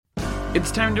It's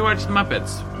time to watch The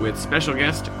Muppets with special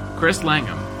guest Chris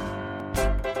Langham.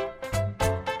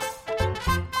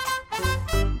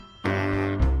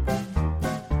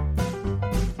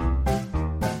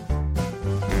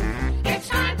 It's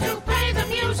time to play the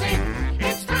music.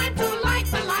 It's time to light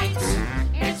the lights.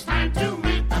 It's time to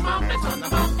meet the Muppets on the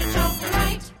Muppet Show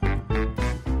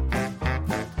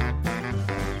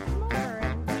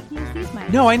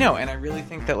tonight. No, I know, and I really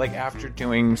think that, like, after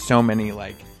doing so many,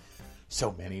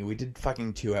 we did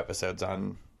fucking 2 episodes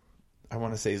on, I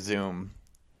want to say Zoom,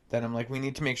 that I'm like, we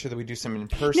need to make sure that we do some in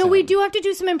person. No, we do have to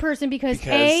do some in person because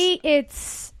A,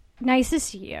 it's nice to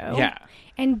see you. Yeah.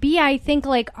 And B, I think,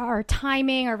 like, our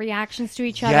timing, our reactions to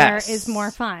each other is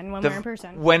more fun when we're in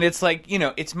person. When it's like, you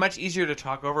know, it's much easier to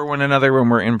talk over one another when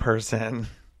we're in person.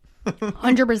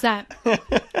 100%.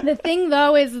 The thing,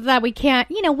 though, is that we can't,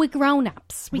 you know, we're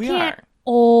grown-ups. We can't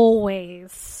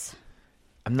always...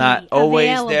 I'm not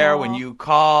always there when you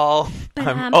call. But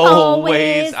I'm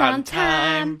always on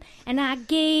time. And I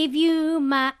gave you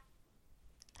my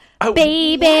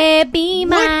baby, be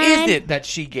mine. What is it that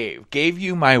she gave? Gave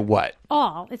you my what?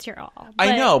 All. It's your all.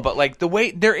 I know, but like the way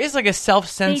there is like a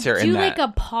self-censor in that. They do like a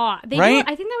pause. Right?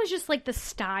 I think that was just like the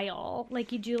style.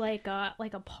 Like you do like a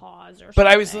pause or something. But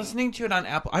I was listening to it on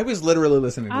Apple. I was literally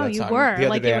listening to that song the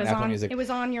other day on Apple Music. It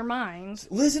was on your mind.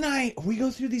 Liz and we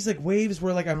go through these like waves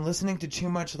where like I'm listening to too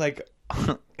much like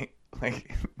 90s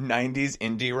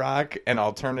indie rock and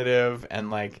alternative and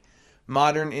like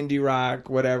modern indie rock,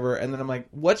 whatever. And then I'm like,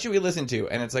 what should we listen to?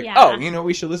 And it's like, oh, you know what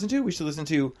we should listen to? We should listen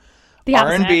to the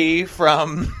R&B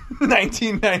from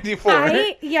 1994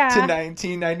 to Yeah.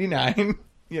 1999.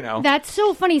 You know, that's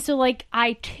so funny. So like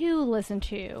I too listen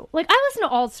to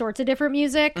all sorts of different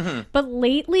music, but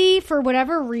lately for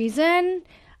whatever reason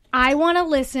I want to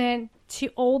listen to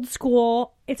old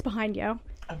school. It's behind you.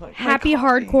 Like, happy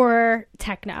hardcore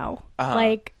techno.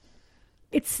 Like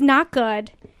it's not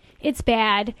good. It's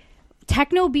bad.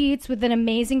 Techno beats with an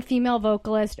amazing female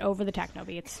vocalist over the techno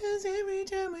beats.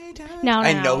 No.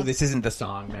 I know this isn't the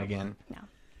song, Megan. No.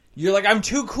 You're like, I'm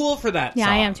too cool for that song.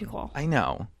 I am too cool. I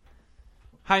know.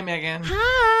 Hi, Megan.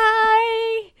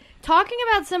 Hi. Talking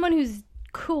about someone who's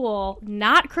cool,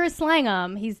 not Chris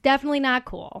Langham. He's definitely not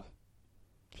cool.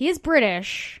 He is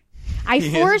British. I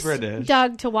forced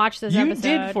Doug to watch this episode.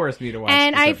 You did force me to watch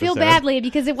and this I feel badly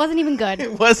because it wasn't even good.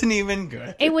 It wasn't even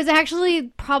good. It was actually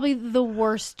probably the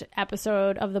worst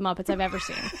episode of The Muppets I've ever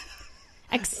seen.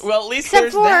 Well, at least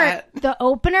except there's for that. The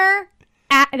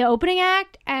opening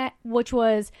act, which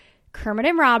was Kermit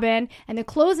and Robin, and the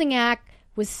closing act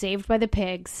was Saved by the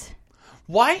Pigs.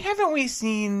 Why haven't we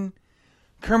seen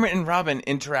Kermit and Robin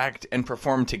interact and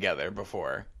perform together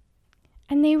before?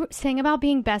 And they sang about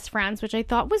being best friends, which I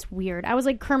thought was weird. I was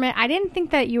like, Kermit, I didn't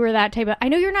think that you were that type of... I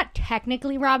know you're not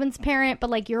technically Robin's parent, but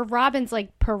like you're Robin's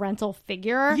like parental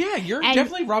figure. Yeah, you're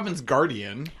definitely Robin's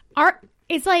guardian.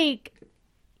 It's like...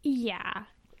 Yeah.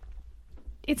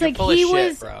 It's you're like full he of shit,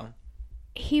 was... Bro.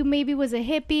 He maybe was a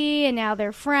hippie and now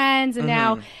they're friends and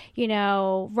now, you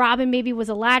know, Robin maybe was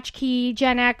a latchkey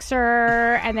Gen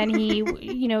Xer and then he,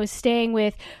 you know, is staying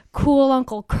with cool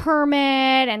Uncle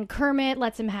Kermit and Kermit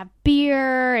lets him have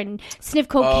beer and sniff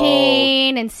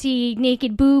cocaine and see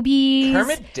naked boobies.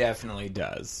 Kermit definitely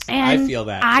does. And I feel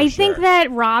that. I think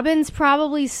that Robin's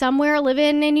probably somewhere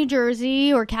living in New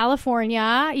Jersey or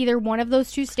California, either one of those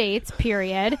 2 states,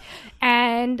 period.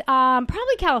 And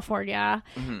probably California.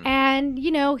 And,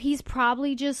 you know, he's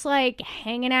probably just like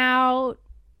hanging out,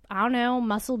 I don't know,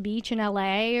 Muscle Beach in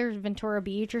LA or Ventura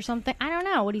Beach or something. I don't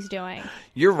know what he's doing.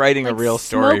 You're writing a real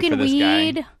story for this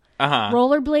weed, guy.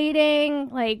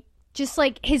 Rollerblading, like just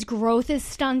like his growth is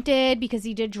stunted because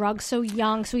he did drugs so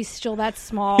young, so he's still that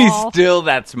small. He's still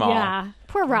that small. Yeah.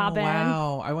 Poor Robin. Oh,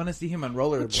 wow. I want to see him on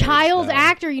rollerblades. Child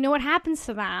actor, you know what happens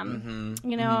to them.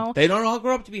 You know? They don't all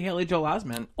grow up to be Haley Joel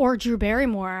Osment. Or Drew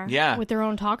Barrymore. Yeah. With their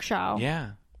own talk show. Yeah.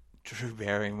 Drew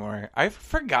Barrymore. I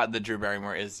forgot that Drew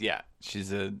Barrymore is,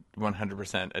 she's a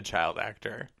 100% a child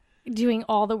actor. Doing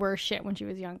all the worst shit when she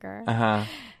was younger. Uh-huh.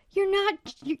 You're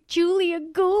not Julia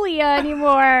Gulia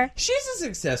anymore. She's a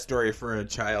success story for a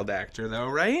child actor, though,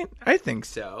 right? I think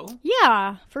so.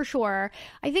 Yeah, for sure.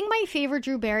 I think my favorite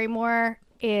Drew Barrymore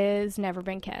is Never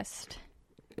Been Kissed.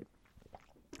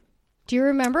 Do you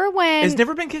remember when... Has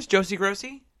Never Been Kissed Josie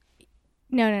Grossi?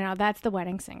 No. That's The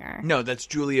Wedding Singer. No, that's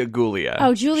Julia Gulia.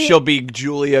 Oh, Julia... She'll be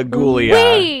Julia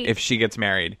Gulia if she gets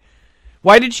married.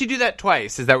 Why did she do that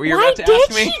twice? Is that what you're about to ask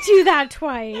me? Why did she do that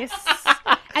twice?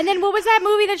 And then what was that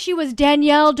movie that she was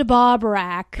Danielle de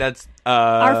Barbarac? That's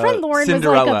our friend Lauren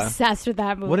Cinderella. was like obsessed with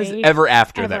that movie. What is Ever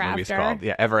After? Ever that movie's After. called.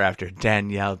 Yeah, Ever After.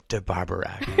 Danielle de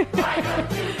Barbarac.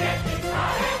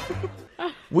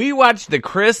 We watched the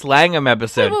Chris Langham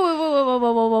episode.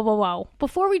 Whoa.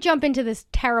 Before we jump into this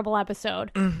terrible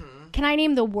episode, can I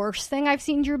name the worst thing I've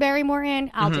seen Drew Barrymore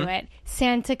in? I'll do it.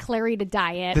 Santa Clarita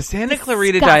Diet. The Santa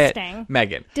Clarita Diet.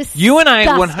 Megan, you and I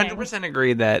 100%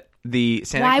 agree that the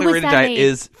Santa Clarita Diet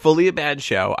is fully a bad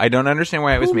show. I don't understand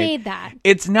why it was made. Who made that?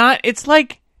 It's not. It's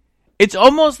like, it's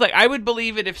almost like, I would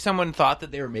believe it if someone thought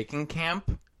that they were making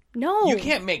camp. No. You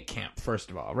can't make camp, first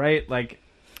of all, right? Like,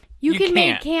 you can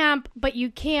make camp, but you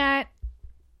can't.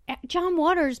 John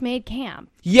Waters made camp.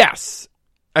 Yes.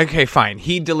 Okay, fine.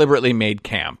 He deliberately made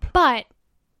camp. But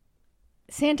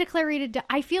Santa Clarita,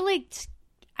 I feel like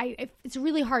it's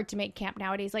really hard to make camp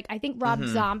nowadays. Like, I think Rob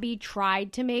Zombie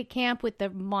tried to make camp with the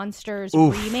Monsters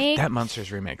remake. That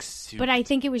Monsters remake. But I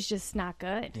think it was just not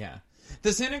good. Yeah.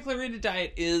 The Santa Clarita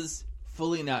Diet is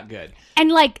fully not good.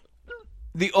 And like,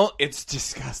 it's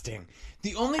disgusting.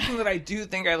 The only thing that I do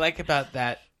think I like about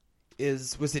that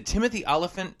was it Timothy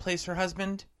Oliphant plays her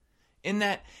husband? In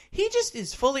that he just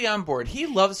is fully on board. He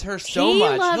loves her so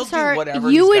much. He'll do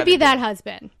whatever. You would be that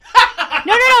husband.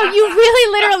 No. You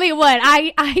really, literally would.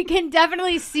 I can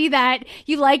definitely see that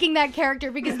you liking that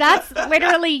character because that's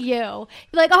literally you. You're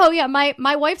like, oh yeah,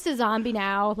 my wife's a zombie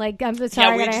now. Like, I'm so sorry.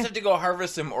 Yeah, we just have to go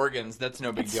harvest some organs. That's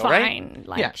no big deal, fine. Right?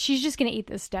 Like, she's just gonna eat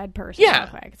this dead person. Yeah, real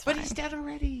quick. It's but fine. he's dead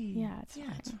already. Yeah, it's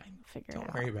fine. Figure Don't it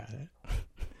out. worry about it.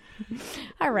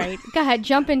 All right, go ahead,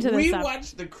 jump into this. We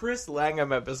watched the Chris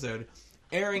Langham episode,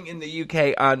 airing in the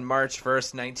UK on March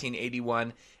 1st,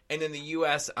 1981, and in the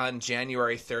US on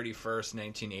January 31st,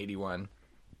 1981.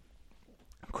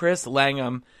 Chris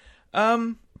Langham.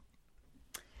 Should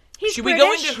we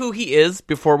go into who he is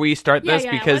before we start this?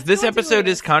 Because this episode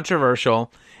is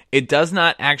controversial. It does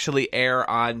not actually air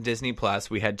on Disney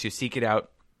Plus. We had to seek it out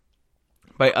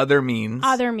by other means.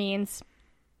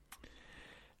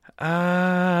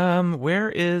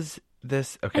 Where is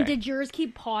this? Okay. And did yours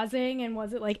keep pausing? And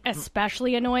was it like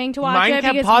especially annoying to watch mine it?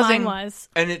 kept Because pausing, mine was.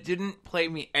 and it didn't play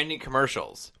me any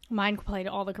commercials. Mine played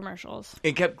all the commercials.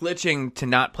 It kept glitching to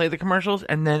not play the commercials,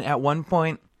 and then at one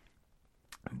point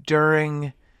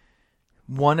during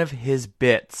one of his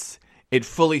bits, it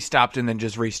fully stopped and then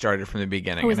just restarted from the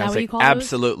beginning. Oh, is and that I was what like, you call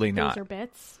absolutely those? not. Those are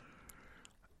bits?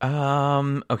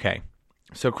 Okay.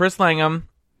 So Chris Langham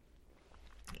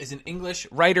is an English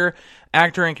writer,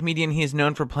 actor, and comedian. He is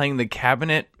known for playing the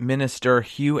cabinet minister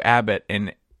Hugh Abbott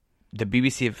in the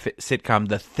BBC sitcom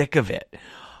The Thick of It.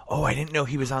 Oh, I didn't know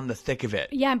he was on The Thick of It.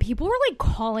 Yeah, and people were like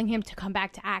calling him to come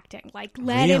back to acting. Like,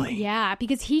 let him. Yeah,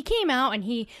 because he came out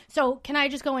and So, can I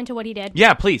just go into what he did?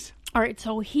 Yeah, please. All right,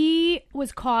 so he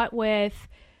was caught with,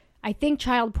 I think,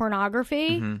 child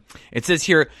pornography. Mm-hmm. It says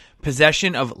here,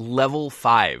 possession of level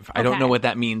 5. I don't know what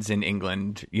that means in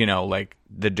England, like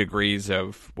the degrees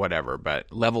of whatever,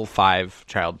 but level 5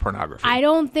 child pornography. I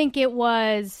don't think it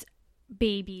was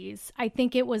babies. I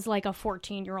think it was like a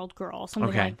 14-year-old girl,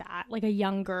 something like that, like a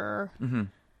younger,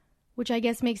 which I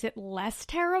guess makes it less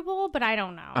terrible, but I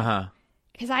don't know.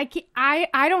 Because I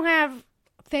don't have,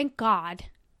 thank God,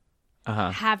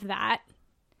 have that.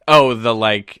 Oh, the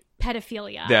like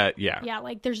pedophilia. Yeah,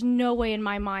 like there's no way in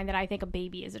my mind that I think a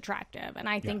baby is attractive, and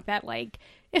I think that like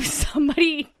if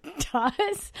somebody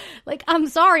does, like, I'm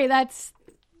sorry, that's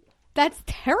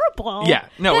terrible. Yeah,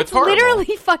 no, that's it's horrible.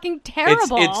 Literally fucking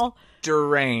terrible. It's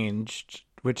deranged,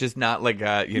 which is not like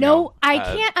a I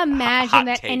can't imagine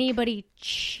that take. Anybody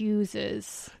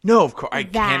chooses. No, of course I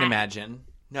can't imagine.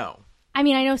 No. I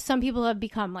mean, I know some people have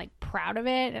become like proud of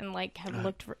it and like have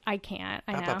looked for. I can't.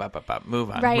 I know.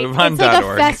 Move on. Right. Move on. It's like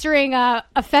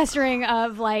a festering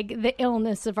of like the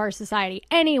illness of our society.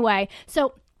 Anyway,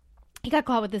 so he got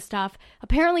caught with this stuff.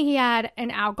 Apparently, he had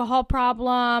an alcohol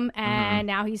problem, and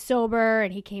now he's sober.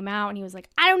 And he came out and he was like,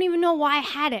 "I don't even know why I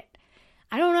had it.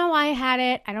 I don't know why I had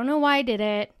it. I don't know why I did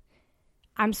it.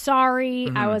 I'm sorry.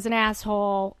 I was an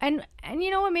asshole." And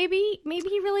you know what? Maybe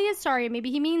he really is sorry.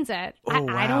 Maybe he means it.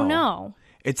 I don't know.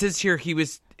 It says here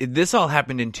this all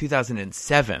happened in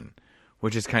 2007,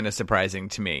 which is kind of surprising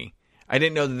to me. I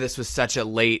didn't know that this was such a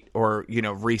late or,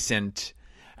 recent.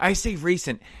 I say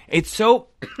recent. It's so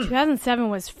 2007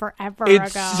 was forever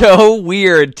it's ago. It's so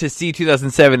weird to see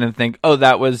 2007 and think, "Oh,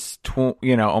 that was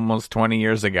almost 20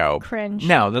 years ago." Cringe.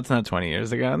 No, that's not 20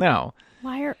 years ago. No.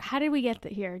 How did we get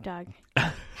here, Doug?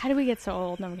 How did we get so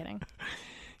old? No, I'm kidding.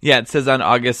 Yeah, it says on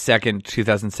August 2nd,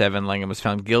 2007, Langham was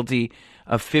found guilty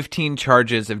of 15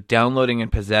 charges of downloading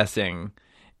and possessing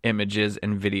images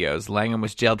and videos. Langham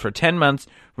was jailed for 10 months,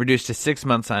 reduced to 6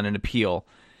 months on an appeal.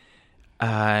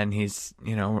 And he's,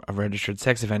 a registered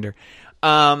sex offender.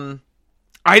 I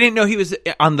didn't know he was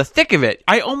on The Thick of It.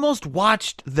 I almost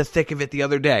watched The Thick of It the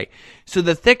other day. So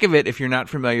The Thick of It, if you're not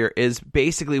familiar, is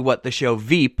basically what the show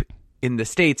Veep in the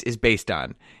States is based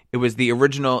on. It was the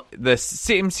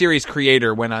same series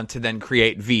creator went on to then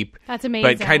create Veep. That's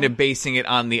amazing. But kind of basing it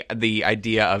on the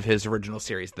idea of his original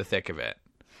series, The Thick of It.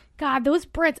 God, those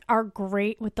Brits are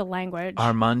great with the language.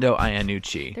 Armando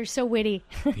Iannucci. They're so witty.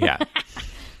 Yeah.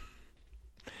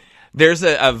 There's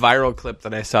a viral clip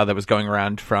that I saw that was going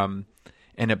around from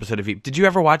an episode of Veep. Did you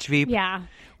ever watch Veep? Yeah.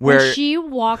 Where when she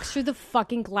walks through the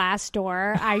fucking glass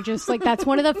door, I just that's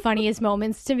one of the funniest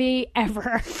moments to me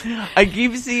ever. I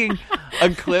keep seeing a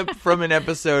clip from an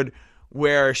episode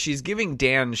where she's giving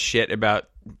Dan shit about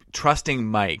trusting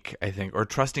Mike, I think, or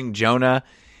trusting Jonah.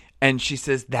 And she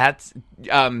says that's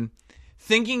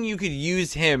thinking you could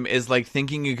use him is like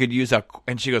thinking you could use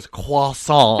and she goes,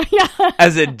 croissant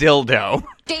as a dildo.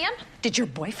 Dan, did your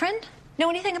boyfriend know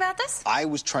anything about this? I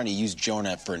was trying to use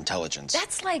Jonah for intelligence.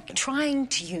 That's like trying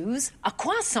to use a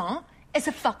croissant as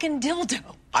a fucking dildo.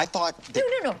 I thought that...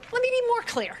 No. Let me be more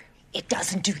clear. It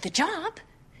doesn't do the job.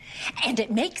 And it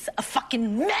makes a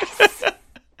fucking mess.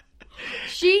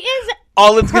 She is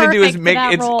all it's gonna do is make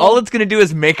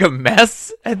a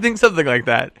mess. I think something like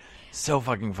that. So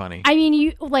fucking funny. I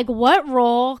mean, what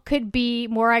role could be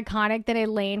more iconic than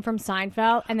Elaine from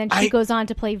Seinfeld? And then she goes on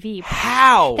to play Veep.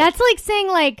 How? That's like saying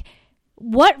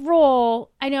what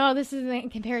role? I know this isn't in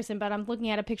comparison, but I'm looking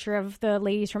at a picture of the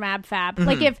ladies from Ab Fab. Mm-hmm.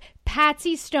 Like if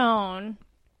Patsy Stone,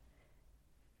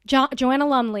 Joanna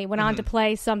Lumley went on to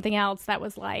play something else that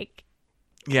was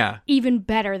even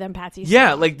better than Patsy Stone.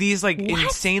 Yeah, like these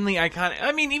insanely iconic.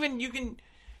 I mean, even you can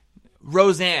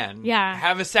Roseanne. Yeah.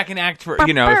 Have a second act for if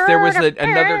there was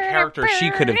another character she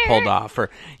could have pulled off, or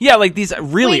like these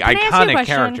really Wait, can I ask you a iconic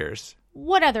question? characters.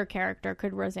 What other character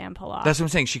could Roseanne pull off? That's what I'm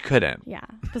saying. She couldn't. Yeah,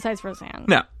 besides Roseanne.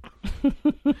 No.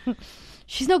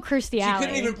 She's no Kirstie Alley. She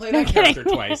couldn't even play that character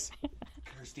twice.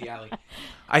 Kirstie Alley.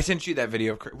 I sent you that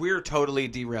video of we were totally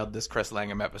derailed this Chris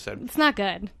Langham episode. It's not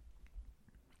good.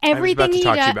 I Everything was about to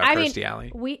talk to you does. about Kirstie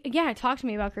Alley. Talk to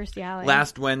me about Kirstie Alley.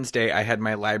 Last Wednesday, I had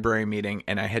my library meeting,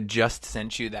 and I had just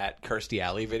sent you that Kirstie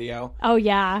Alley video. Oh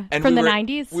yeah, and from the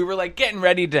 90s. We were getting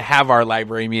ready to have our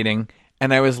library meeting,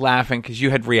 and I was laughing because you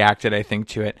had reacted, I think,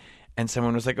 to it. And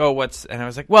someone was like, "Oh, what's?" And I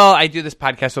was like, "Well, I do this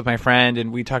podcast with my friend,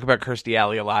 and we talk about Kirstie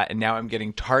Alley a lot. And now I'm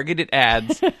getting targeted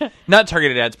ads, not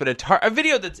targeted ads, but a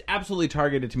video that's absolutely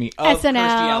targeted to me of SNL.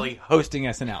 Kirstie Alley hosting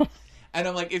SNL." And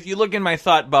I'm like, if you look in my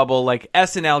thought bubble,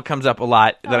 SNL comes up a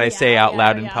lot that I say out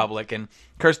loud in public, and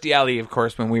Kirstie Alley, of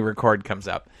course, when we record, comes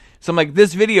up. So I'm like,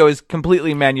 this video is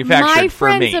completely manufactured My for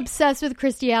me. friend's obsessed with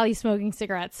Kirstie Alley smoking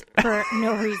cigarettes for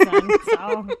no reason.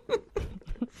 So.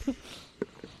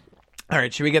 All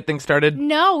right, should we get things started?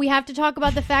 No, we have to talk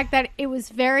about the fact that it was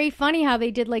very funny how they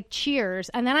did Cheers.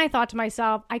 And then I thought to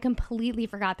myself, I completely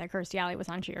forgot that Kirstie Alley was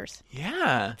on Cheers. Yeah.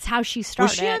 That's how she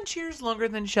started. Was she on Cheers longer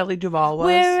than Shelley Duvall was?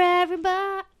 Where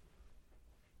everybody...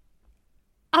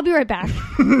 I'll be right back.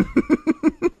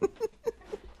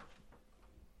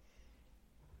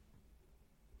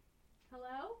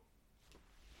 Hello?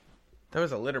 That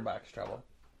was a litter box trouble.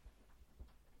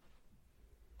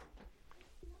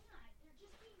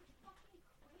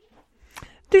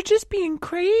 They're just being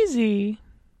crazy.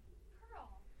 Pearl.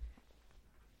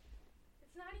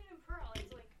 It's not even Pearl. It's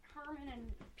Herman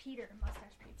and Peter.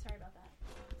 Mustache Pete. Sorry about that.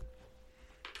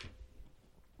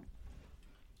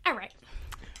 All right.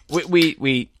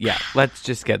 Let's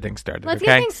just get things started, Let's okay?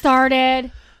 get things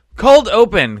started. Cold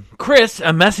open. Chris,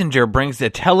 a messenger, brings a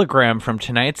telegram from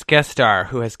tonight's guest star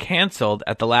who has canceled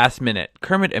at the last minute.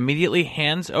 Kermit immediately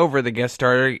hands over the guest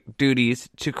star duties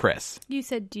to Chris. You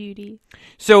said duty.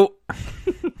 So...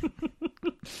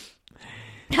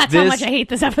 That's how much I hate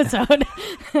this episode.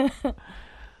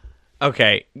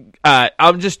 Okay,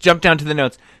 I'll just jump down to the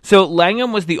notes. So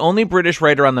Langham was the only British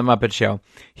writer on The Muppet Show.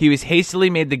 He was hastily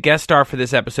made the guest star for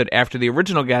this episode after the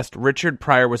original guest, Richard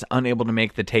Pryor, was unable to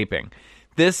make the taping.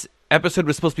 This episode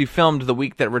was supposed to be filmed the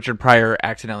week that Richard Pryor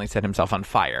accidentally set himself on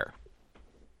fire.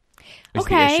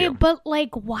 Okay, but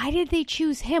why did they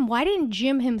choose him? Why didn't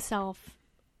Jim himself?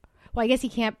 Well, I guess he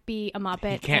can't be a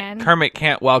Muppet. Kermit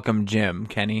can't welcome Jim,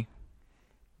 can he?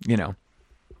 You know.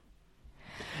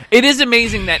 It is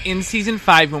amazing that in season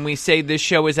 5, when we say this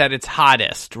show is at its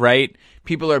hottest, right?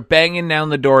 People are banging down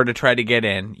the door to try to get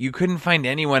in. You couldn't find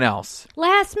anyone else.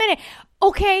 Last minute.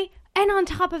 Okay, and on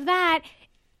top of that,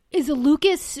 is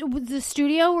the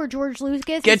studio where George Lucas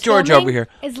Get is George filming over here.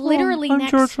 Is literally I'm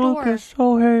next George door. Lucas.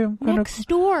 Oh, hey, I'm Next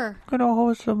door. gonna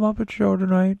host the Muppet Show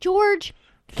tonight. George,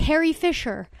 Carrie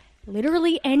Fisher.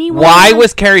 Literally anyone. Why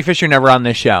was Carrie Fisher never on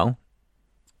this show?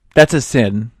 That's a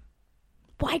sin.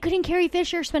 Why couldn't Carrie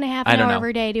Fisher spend a half I an don't hour know.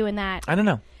 every day doing that? I don't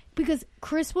know. Because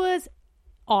Chris was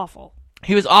awful.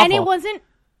 He was awful. And it wasn't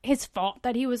his fault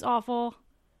that he was awful.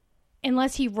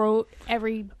 unless he wrote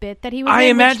every bit that he was I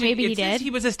in, imagine which maybe he it says did.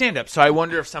 he was a stand-up, so I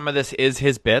wonder if some of this is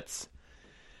his bits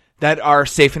that are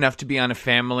safe enough to be on a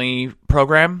family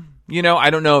program. You know, I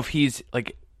don't know if he's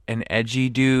like an edgy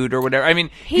dude or whatever. I mean,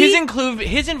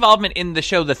 his involvement in the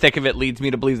show The Thick of It leads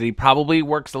me to believe that he probably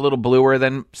works a little bluer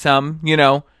than some, you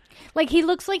know. Like, he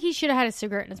looks like he should have had a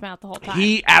cigarette in his mouth the whole time.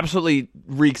 He absolutely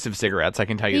reeks of cigarettes, I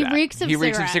can tell you He that. reeks of he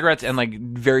reeks of cigarettes. cigarettes and like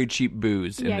very cheap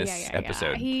booze in this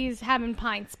episode. He's having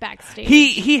pints backstage.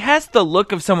 He has the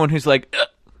look of someone who's like,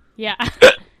 Yeah.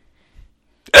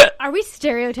 Are we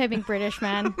stereotyping British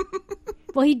men?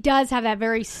 Well, he does have that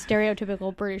very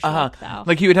stereotypical British look, though.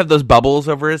 like he would have those bubbles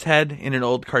over his head in an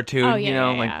old cartoon, oh, yeah, you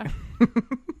know, yeah, like yeah.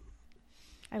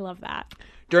 I love that.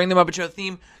 During the Muppet Show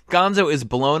theme, Gonzo is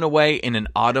blown away in an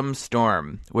autumn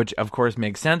storm, which of course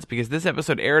makes sense because this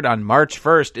episode aired on March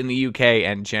 1st in the UK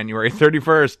and January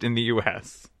 31st in the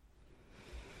US.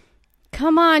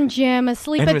 Come on, Jim.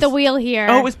 Asleep And at the wheel here.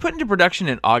 Oh, it was put into production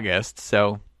in August,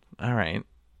 so all right,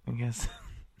 I guess.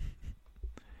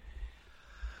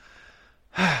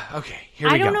 Okay, here we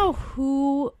go. I don't know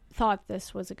who thought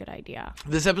this was a good idea.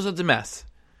 This episode's a mess.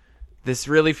 This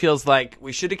really feels like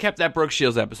we should have kept that Brooke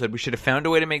Shields episode. We should have found a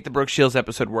way to make the Brooke Shields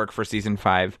episode work for season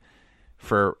 5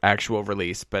 for actual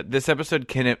release. But this episode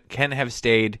can have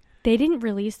stayed. They didn't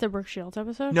release the Brooke Shields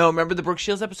episode? No, remember the Brooke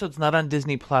Shields episode's not on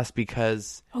Disney Plus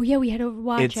because Oh, yeah, we had to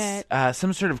watch it's it.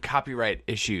 some sort of copyright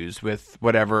issues with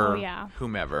whatever, Oh, yeah.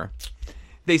 whomever.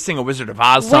 They sing a Wizard of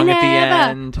Oz song at the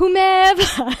end.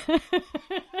 Whomever.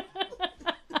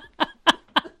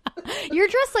 You're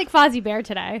dressed like Fozzie Bear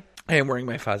today. I am wearing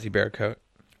my Fozzie Bear coat.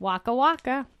 Waka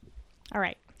waka. All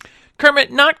right.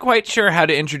 Kermit, not quite sure how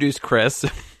to introduce Chris,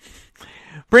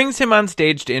 brings him on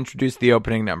stage to introduce the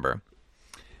opening number.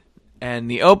 And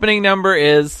the opening number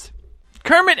is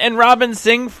Kermit and Robin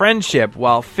sing Friendship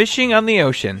while fishing on the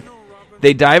ocean.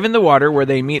 They dive in the water where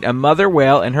they meet a mother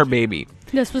whale and her baby,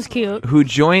 This was cute. who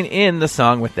join in the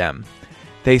song with them.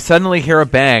 They suddenly hear a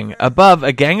bang. Above,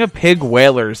 a gang of pig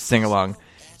whalers sing along,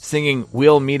 singing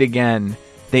We'll Meet Again.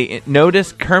 They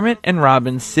notice Kermit and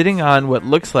Robin sitting on what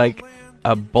looks like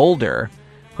a boulder,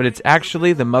 but it's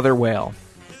actually the mother whale.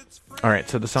 All right,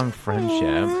 so the song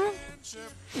Friendship.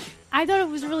 I thought it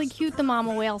was really cute, the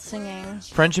mama whale singing.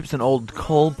 Friendship's an old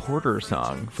Cole Porter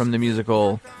song from the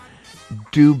musical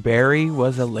Do Barry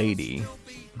Was a Lady.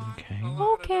 Okay.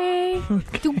 Okay.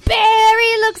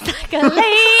 Dewberry looks like a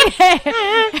lady.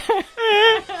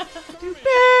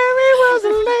 Barry was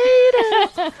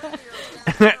a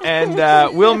lady.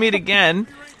 And We'll Meet Again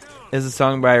is a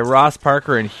song by Ross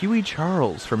Parker and Huey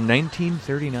Charles from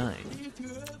 1939.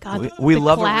 God, We the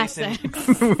love classics.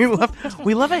 a recent,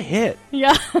 we love a hit.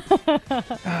 Yeah.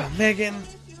 Oh, Megan.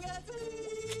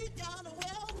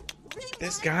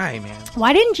 This guy, man.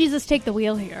 Why didn't Jesus take the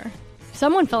wheel here?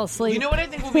 Someone fell asleep. You know what I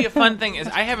think will be a fun thing is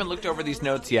I haven't looked over these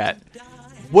notes yet.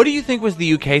 What do you think was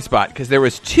the UK spot? Because there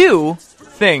was two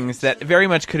things that very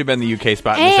much could have been the UK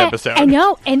spot in this episode. I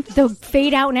know, and the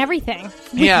fade out and everything.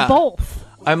 With Yeah. both.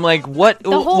 I'm like, what?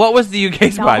 whole- What was the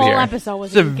UK spot whole here? episode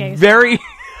was it's a UK spot. very.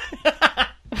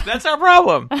 That's our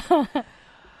problem.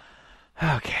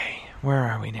 Okay, where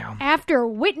are we now? After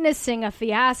witnessing a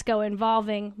fiasco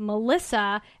involving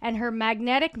Melissa and her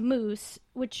magnetic moose,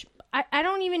 which I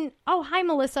don't even... Oh, hi,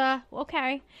 Melissa.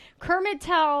 Okay. Kermit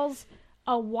tells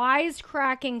a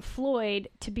wisecracking Floyd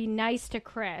to be nice to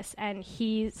Chris, and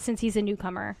since he's a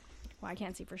newcomer... Well, I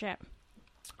can't see for shit.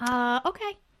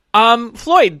 Okay.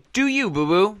 Floyd, do you,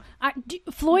 boo-boo?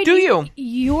 Floyd, Do you?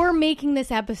 You're making this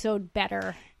episode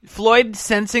better. Floyd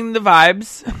sensing the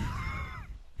vibes.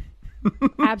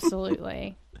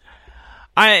 Absolutely.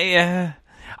 I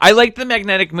liked the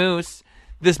magnetic moose.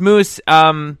 This moose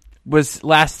was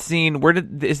last seen.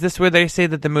 Is this where they say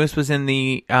that the moose was in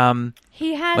the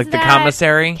He has like the that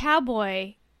commissary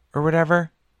cowboy. or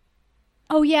whatever?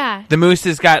 Oh, yeah. The moose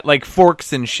has got like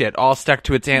forks and shit all stuck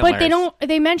to its antlers. But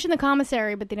they mention the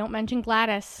commissary, but they don't mention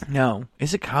Gladys. No,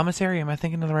 is it commissary? Am I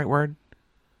thinking of the right word?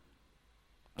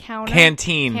 Counter?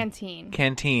 Canteen.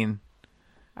 Canteen.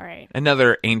 All right.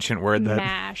 Another ancient word that.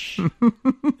 MASH.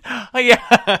 Oh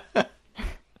yeah.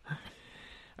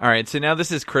 All right, so now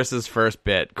this is Chris's first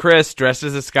bit. Chris dressed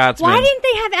as a Scotsman. Why didn't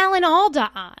they have Alan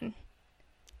Alda on?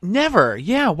 Never.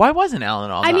 Yeah. Why wasn't Alan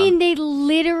all? I mean, they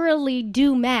literally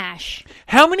do MASH.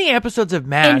 How many episodes of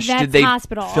MASH In did they Vet's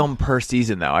Hospital. film per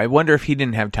season, though? I wonder if he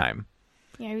didn't have time.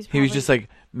 Yeah, He was just like,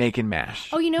 making mash.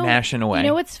 Oh, mashing away. You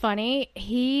know what's funny?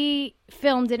 He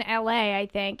filmed in LA, I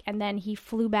think, and then he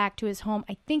flew back to his home.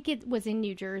 I think it was in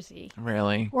New Jersey.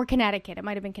 Really? Or Connecticut. It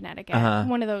might have been Connecticut.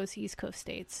 One of those East Coast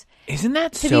states. Isn't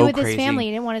that To so be with crazy? his family.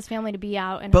 He didn't want his family to be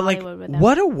out in But like, Hollywood with him.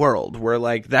 what a world where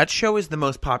like that show is the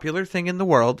most popular thing in the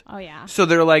world. Oh, yeah. So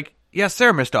they're like, yes,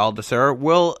 sir, Mr. Aldisar,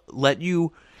 we'll let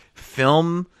you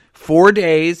film 4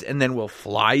 days and then we'll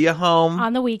fly you home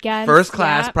On the weekend. first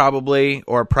class probably,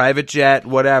 or private jet,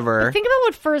 whatever. But think about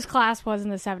what first class was in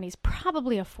the 70s.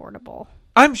 Probably affordable.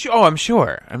 I'm sure. Oh, I'm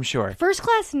sure. First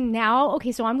class now.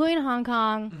 Okay, so I'm going to Hong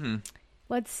Kong. Mm-hmm.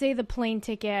 Let's say the plane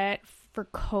ticket for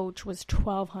coach was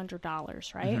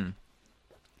 $1,200, right? Mm-hmm.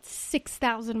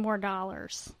 $6,000 more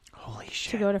dollars Holy to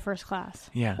shit. go to first class.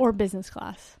 Yeah. Or business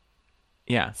class.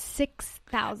 Yeah.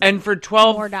 $6,000 And for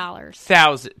more dollars.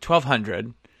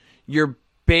 $1,200, you're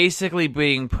basically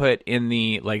being put in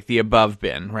the like the above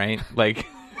bin, right? Like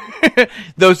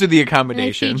those are the And they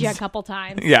accommodations. feed you a couple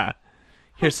times. Yeah.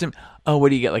 Here's some. Oh, what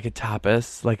do you get? Like a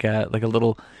tapas, like a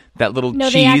little No,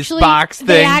 cheese box thing.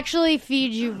 They actually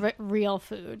feed you real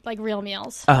food, like real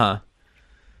meals. Uh-huh.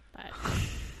 But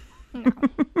no,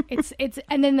 it's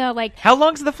and then the like How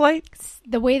long's the flight?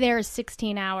 the way there is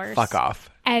 16 hours. Fuck off.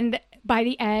 And by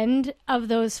the end of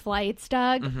those flights,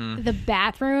 Doug, Mm-hmm. the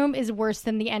bathroom is worse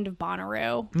than the end of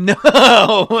Bonnaroo.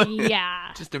 No.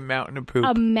 Yeah, Just a mountain of poop.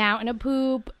 a mountain of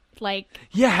poop. Like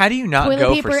yeah. How do you not toilet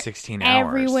go paper for 16 hours?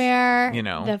 everywhere. You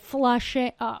know. the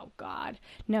flushing. Oh God,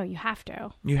 no, you have to.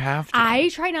 You have to. I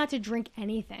try not to drink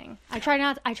anything. I try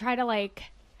to like.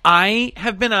 I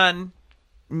have been on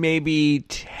maybe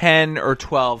 10 or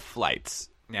 12 flights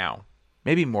now.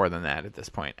 Maybe more than that at this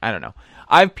point. I don't know.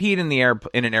 I've peed in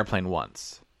an airplane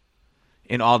once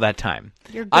in all that time.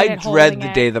 You're good I at dread holding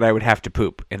the it. day that I would have to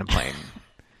poop in a plane.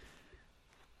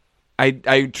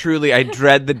 I truly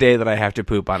dread the day that I have to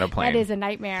poop on a plane. That is a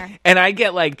nightmare. And I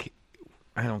get like,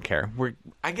 I don't care.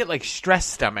 I get like stress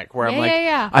stomach where I'm Yeah, like,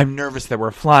 yeah. I'm nervous that we're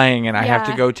flying and I have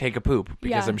to Yeah. go take a poop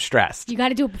because Yeah. I'm stressed. You got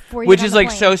to do it before you. Which get is on the like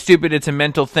plane. so stupid. It's a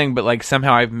mental thing, but like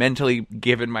somehow I've mentally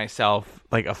given myself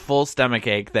like a full stomach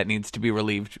ache that needs to be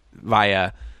relieved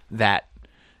via that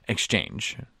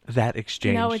exchange.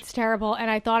 No, it's terrible.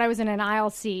 And I thought I was in an aisle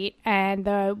seat, and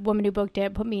the woman who booked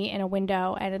it put me in a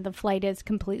window, and the flight is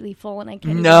completely full, and I can't.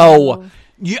 even no.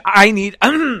 move. I need.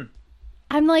 I'm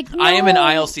like, no, I am an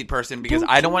aisle seat person because Don't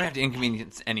I don't do want to have to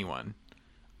inconvenience anyone.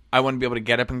 I want to be able to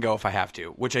get up and go if I have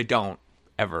to, which I don't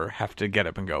ever have to get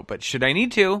up and go. But should I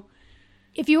need to?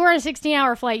 If you were on a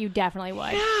 16-hour flight, you definitely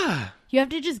would. Yeah. You have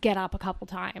to just get up a couple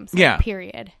times. Yeah.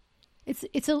 Period. It's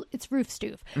roof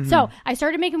stoof. Mm-hmm. So I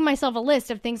started making myself a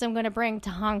list of things I'm going to bring to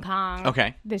Hong Kong.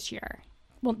 Okay. This year.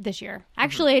 Well, this year.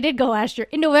 Actually, I did go last year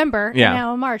in November. Yeah. And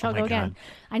now in March, I'll my go again. God.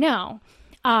 I know.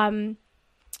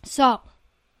 So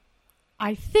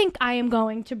I think I am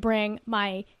going to bring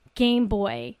my Game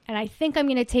Boy, and I think I'm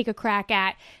going to take a crack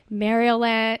at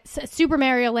Super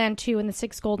Mario Land 2 and the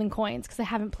 6 golden coins because I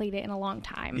haven't played it in a long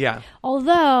time. Yeah.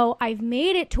 Although I've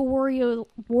made it to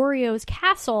Wario's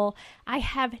castle, I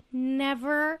have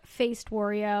never faced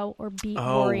Wario or beat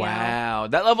Oh, Wario. wow.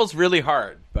 That level's really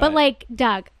hard. But like,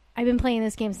 Doug, I've been playing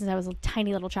this game since I was a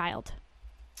tiny little child.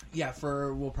 yeah,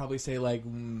 for we'll probably say like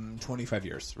 25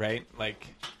 years, right? Like,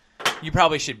 you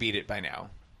probably should beat it by now.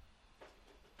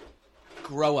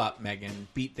 Grow up, Megan.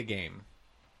 Beat the game.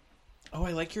 Oh,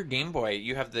 I like your Game Boy.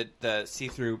 You have the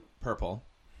see-through purple.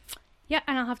 Yeah,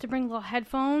 and I'll have to bring little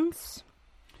headphones.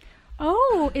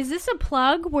 Oh, is this a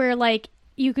plug where, like,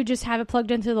 you could just have it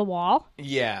plugged into the wall?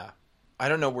 Yeah. I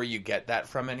don't know where you get that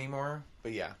from anymore,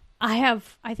 but yeah. I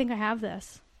think I have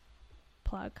this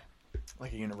plug.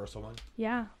 Like a universal one.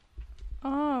 Yeah.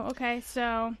 Oh, okay.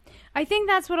 So I think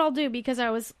that's what I'll do because I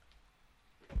was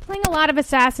playing a lot of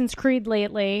Assassin's Creed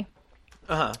lately.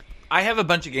 Uh-huh. I have a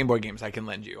bunch of Game Boy games I can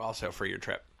lend you also for your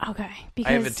trip. Okay. I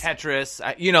Because have a Tetris,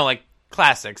 like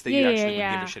classics that you Yeah, actually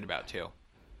yeah. would give a shit about too.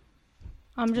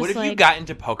 I'm just What if like, you got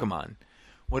into Pokemon?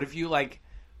 What if you like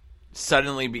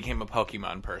suddenly became a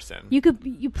Pokemon person?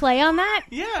 you play on that?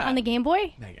 Yeah. On the Game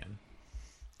Boy? Megan.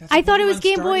 I thought it was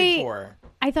Game started Boy. for.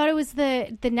 I thought it was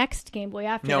the next Game Boy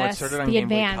after No, this. it started on the Game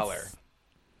Boy Advance. Color.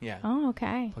 Yeah. Oh,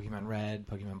 okay. Pokemon Red,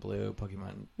 Pokemon Blue,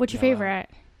 Pokemon. What's your Yellow. favorite?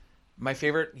 My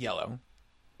favorite, Yellow.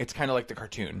 It's kind of like the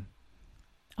cartoon.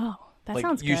 Oh, that Like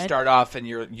sounds you good. start off and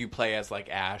you play as like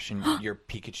Ash and you're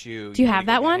Pikachu. Do you gotta have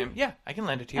go that get one? him. Yeah, I can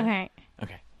lend it to you. Okay.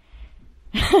 Okay.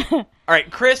 All right,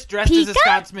 Chris, dressed as a Pika?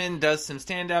 Scotsman, does some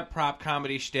stand-up prop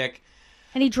comedy shtick.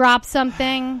 And he drops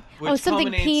something. Which Oh, something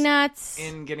culminates peanuts.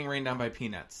 in getting rained on by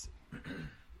peanuts.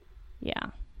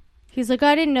 Yeah. He's like,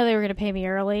 I didn't know they were going to pay me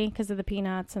early because of the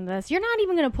peanuts and this. You're not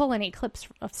even going to pull any clips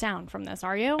of sound from this,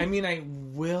 are you? I mean, I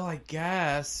will, I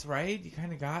guess, right? You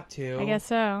kind of got to. I guess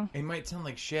so. It might sound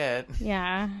like shit.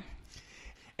 Yeah.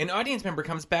 An audience member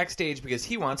comes backstage because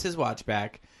he wants his watch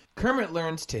back. Kermit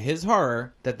learns to his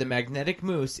horror that the magnetic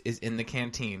moose is in the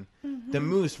canteen. Mm-hmm. The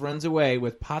moose runs away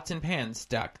with pots and pans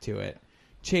stuck to it,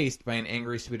 chased by an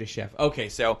angry Swedish chef. Okay,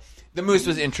 so the moose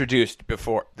was introduced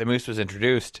before. The moose was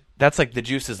introduced. That's like the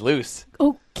juice is loose.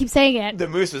 Oh, keep saying it. The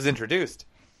moose was introduced.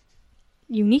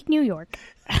 Unique New York.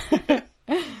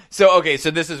 So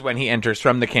this is when he enters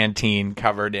from the canteen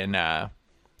covered in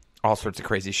all sorts of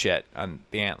crazy shit on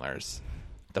the antlers,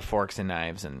 the forks and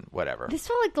knives and whatever. This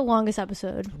felt like the longest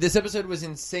episode. This episode was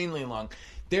insanely long.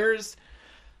 There's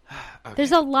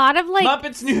a lot of like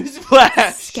Muppets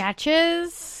Newsflash.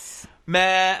 sketches.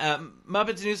 Muppets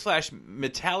Newsflash,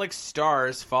 metallic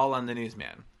stars fall on the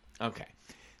newsman. Okay.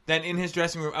 Then in his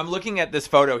dressing room, I'm looking at this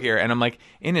photo here, and I'm like,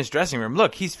 in his dressing room,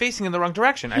 look, he's facing in the wrong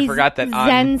direction. I forgot that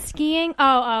Zen skiing.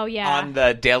 Oh, yeah. on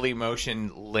the Daily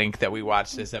Motion link that we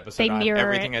watched this episode They on, mirror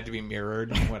everything it. had to be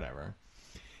mirrored, whatever.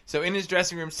 So in his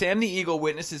dressing room, Sam the Eagle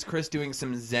witnesses Chris doing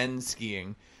some Zen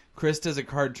skiing. Chris does a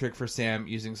card trick for Sam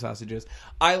using sausages.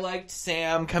 I liked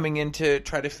Sam coming in to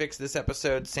try to fix this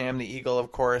episode. Sam the Eagle,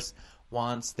 of course,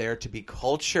 wants there to be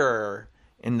culture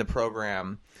in the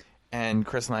program. And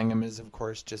Chris Langham is, of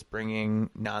course, just bringing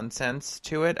nonsense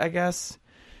to it, I guess.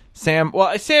 Sam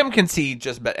can see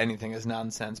just about anything as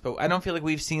nonsense, but I don't feel like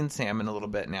we've seen Sam in a little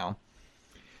bit now.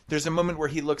 There's a moment where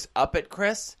he looks up at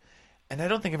Chris, and I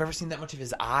don't think I've ever seen that much of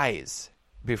his eyes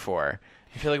before.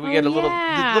 I feel like we get little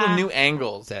new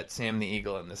angles at Sam the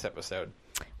Eagle in this episode.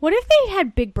 What if they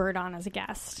had Big Bird on as a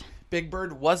guest? Big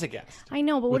Bird was a guest. I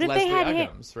know, but what with if Leslie they had him?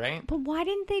 Uggams, right? But why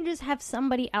didn't they just have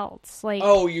somebody else? Like,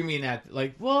 Oh, you mean that?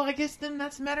 Like, well, I guess then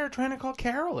that's a matter of trying to call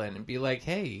Carol in and be like,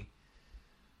 hey,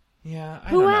 yeah, I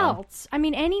who don't know. else? I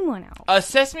mean, anyone else. A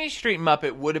Sesame Street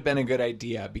Muppet would have been a good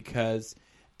idea because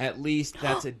at least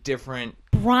that's a different.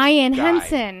 Brian guy.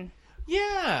 Henson.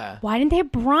 Yeah. Why didn't they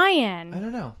have Brian? I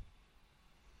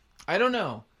don't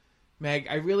know, Meg.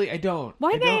 I don't.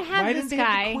 Why did they have Why this didn't they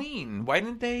guy? have the Queen? Why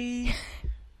didn't they?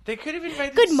 They could have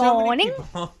invited. Good so many morning.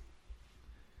 people.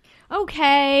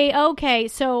 Okay.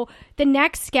 So the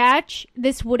next sketch,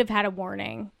 this would have had a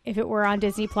warning if it were on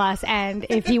Disney Plus and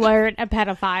if he weren't a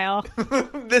pedophile.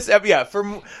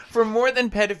 For more than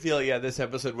pedophilia, this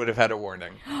episode would have had a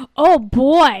warning. Oh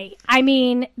boy! I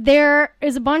mean, there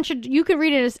is a bunch of. You could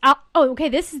read it as. Okay.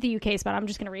 This is the UK spot. I'm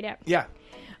just going to read it. Yeah.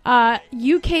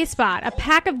 UK spot. A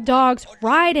pack of dogs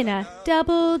ride in a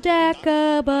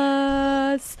double-decker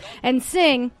bus and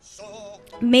sing,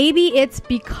 "Maybe it's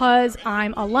because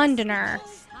I'm a Londoner."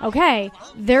 Okay,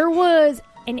 there was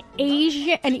an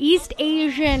East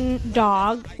Asian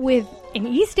dog with an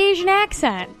East Asian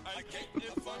accent.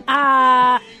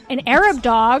 An Arab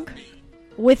dog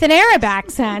with an Arab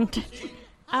accent.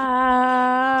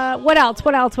 What else?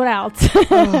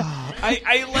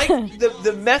 I like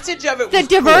the message of it. The was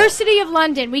diversity of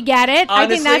London. We get it. Honestly, I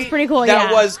think that's pretty cool. That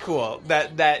yeah. was cool.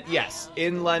 That yes,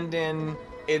 in London,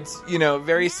 it's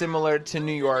very similar to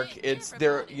New York. It's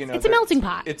there. It's a melting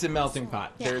pot. It's a melting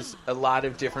pot. Yeah. There's a lot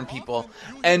of different people,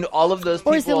 and all of those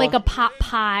people. Or is it like a pot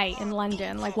pie in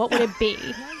London? Like, what would it be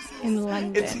in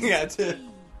London? It's a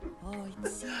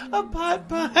pot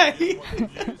pie.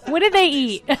 What do they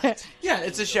eat? Yeah,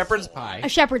 it's a shepherd's pie. A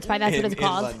shepherd's pie. That's what it's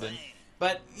called. In London.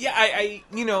 But yeah, I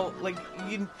like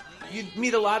you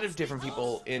meet a lot of different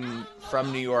people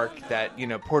from New York that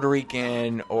Puerto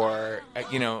Rican or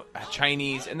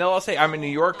Chinese, and they'll all say I'm a New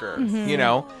Yorker,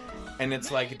 and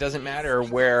it's like it doesn't matter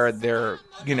where their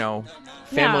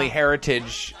family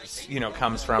heritage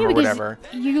comes from or whatever.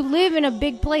 You live in a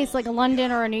big place like a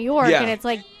London or a New York, and it's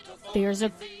like there's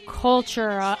a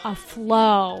culture, a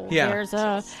flow. Yeah. There's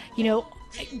a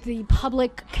the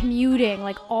public commuting,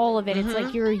 like all of it. It's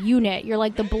like you're a unit. You're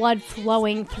like the blood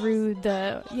flowing through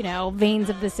the veins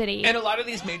of the city. And a lot of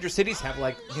these major cities have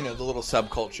like the little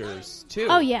subcultures too.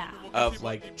 Oh yeah. Of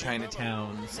like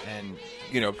Chinatowns and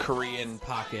Korean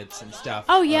pockets and stuff.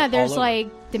 Oh yeah, there's like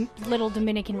the little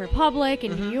Dominican Republic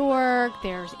in New York.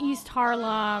 There's East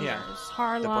Harlem. Yeah. There's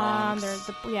Harlem. The Bronx. There's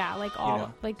like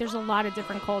all like there's a lot of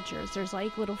different cultures. There's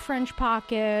like little French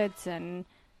pockets and.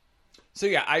 So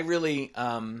yeah, I really.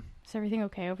 Is everything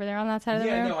okay over there on that side of the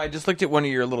room? Yeah, no, I just looked at one of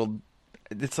your little.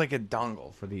 It's like a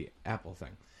dongle for the Apple thing.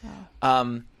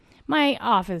 Oh. My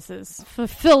office is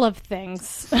full of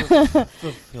things.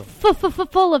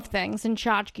 Full of things and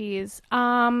tchotchkes.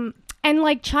 And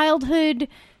like childhood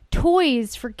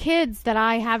toys for kids that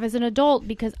I have as an adult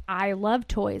because I love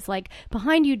toys. Like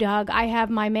behind you, Doug, I have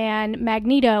my man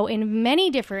Magneto in many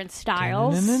different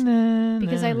styles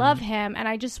because I love him. And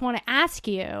I just want to ask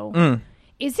you,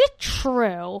 is it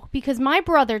true? Because my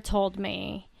brother told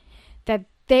me that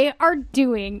they are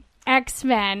doing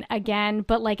X-Men again,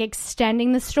 but like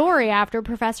extending the story after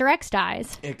Professor X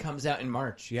dies. It comes out in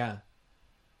March, yeah.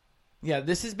 Yeah,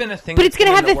 this has been a thing. But it's going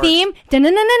to have the theme.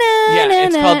 Yeah,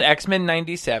 it's called X-Men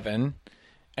 97,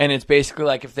 and it's basically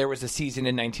like if there was a season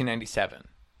in 1997.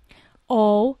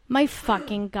 Oh, my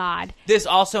fucking God. This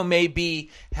also may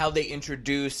be how they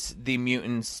introduce the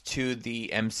mutants to the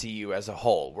MCU as a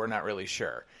whole. We're not really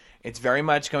sure. It's very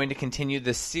much going to continue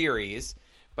the series,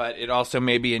 but it also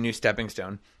may be a new stepping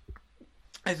stone.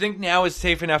 I think now is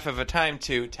safe enough of a time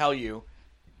to tell you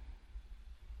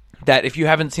that if you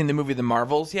haven't seen the movie The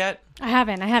Marvels yet... I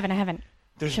haven't.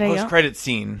 There's a post-credit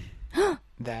scene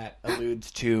that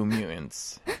alludes to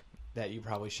mutants that you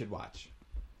probably should watch.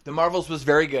 The Marvels was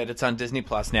very good. It's on Disney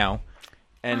Plus now.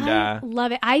 And I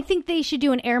love it. I think they should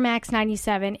do an Air Max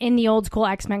 97 in the old school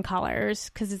X-Men colors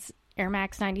because it's Air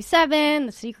Max 97.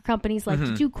 The secret companies like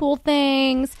to do cool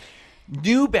things.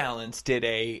 New Balance did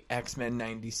a X-Men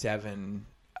 97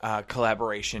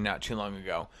 collaboration not too long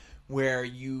ago where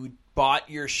you bought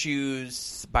your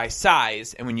shoes by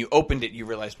size, and when you opened it, you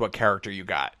realized what character you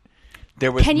got.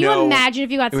 There was Can you imagine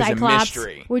if you got it was Cyclops? a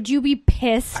mystery. Would you be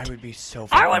pissed? I would be so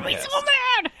fucking I would be pissed. so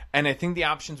mad. And I think the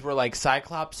options were like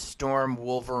Cyclops, Storm,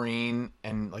 Wolverine,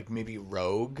 and like maybe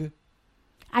Rogue.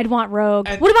 I'd want Rogue.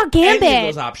 And what about Gambit? Any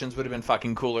of those options would have been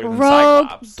fucking cooler than Rogue,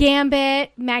 Cyclops.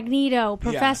 Gambit, Magneto,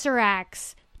 Professor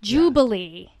X,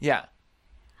 Jubilee. Yeah.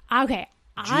 Okay.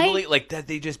 Jubilee, like that,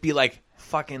 they just be like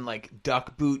fucking like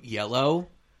duck boot yellow.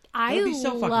 I That'd be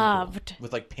so fucking loved cool.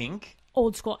 With like pink.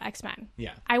 old school X-Men.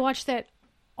 Yeah. I watched it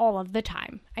all of the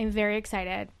time. I'm very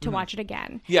excited to watch it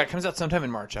again. Yeah, it comes out sometime in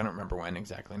March. I don't remember when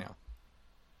exactly now.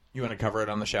 You want to cover it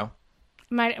on the show?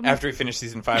 After we finish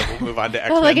season 5, we'll move on to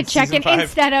X-Men. Like a check-in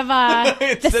instead of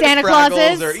the Santa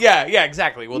Fraggles Clauses. Yeah,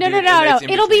 exactly. We'll No.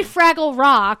 It'll be Fraggle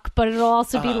Rock, but it'll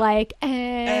also be like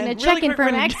and a really check-in quick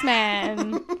from one-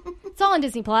 X-Men. It's all on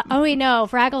Disney Plus. Oh wait, no,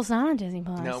 Fraggle's not on Disney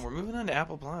Plus. No, we're moving on to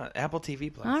Apple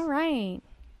TV Plus. All right.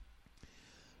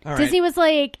 All right. Disney was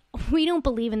like, we don't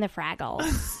believe in the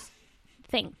Fraggles.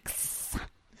 Thanks.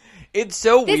 It's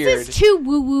so This weird. is too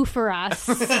woo-woo for us.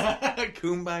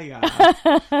 Kumbaya.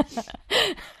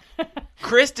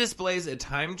 Chris displays a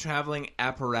time-traveling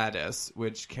apparatus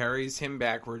which carries him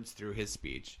backwards through his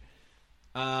speech.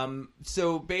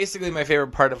 So basically my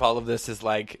favorite part of all of this is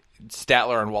like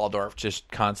Statler and Waldorf just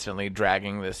constantly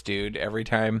dragging this dude every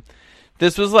time.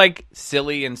 This was like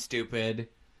silly and stupid.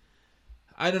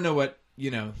 I don't know what,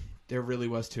 there really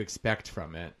was to expect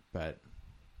from it, but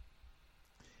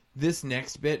this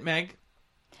next bit, Meg,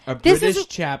 a British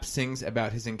chap sings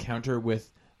about his encounter with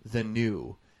the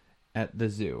new at the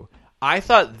zoo. I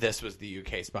thought this was the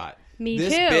UK spot. Me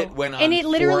this too. Bit went on and it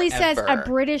literally forever. says a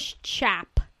British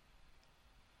chap.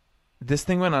 This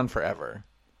thing went on forever.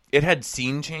 It had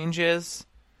scene changes.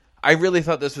 I really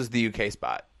thought this was the UK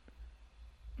spot.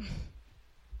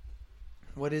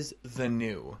 What is the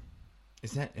new?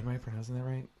 Am I pronouncing that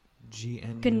right?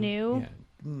 GN. GNU? Yeah,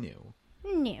 GNU.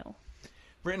 No.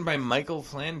 Written by Michael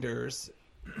Flanders.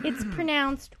 It's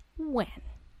pronounced when.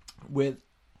 What?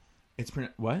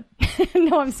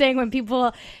 No, I'm saying when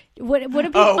people. What do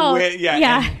people?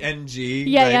 NG.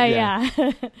 Yeah.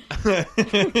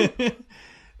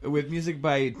 With music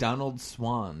by Donald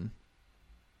Swan.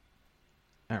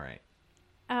 All right.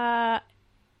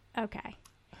 Okay.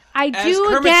 I As do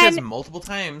Kermit again. says multiple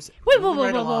times.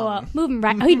 Whoa. Moving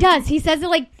right. Oh, he does. He says it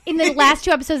like in the last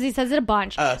 2 episodes. He says it a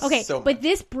bunch. Okay, so but much.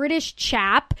 this British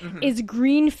chap is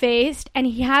green faced and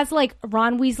he has like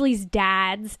Ron Weasley's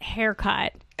dad's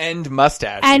haircut. And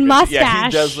mustache. And Yeah, he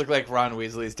mustache. does look like Ron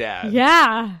Weasley's dad.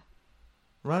 Yeah.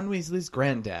 Ron Weasley's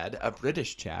granddad, a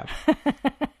British chap.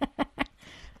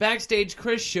 Backstage,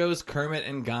 Chris shows Kermit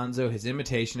and Gonzo his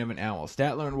imitation of an owl.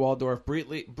 Statler and Waldorf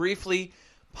briefly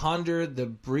ponder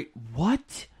the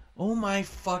What? Oh my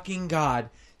fucking god.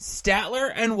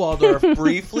 Statler and Waldorf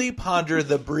briefly ponder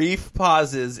the brief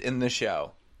pauses in the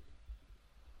show.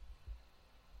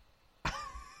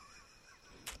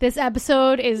 This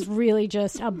episode is really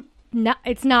just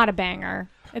it's not a banger.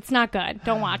 It's not good.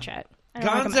 Don't watch it. I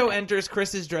don't recommend Gonzo it. enters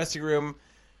Chris's dressing room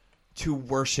to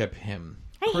worship him.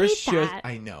 I hate that.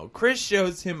 I know. Chris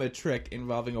shows him a trick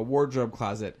involving a wardrobe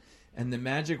closet and the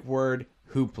magic word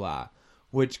hoopla,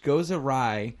 which goes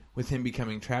awry with him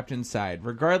becoming trapped inside.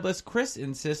 Regardless, Chris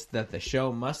insists that the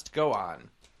show must go on.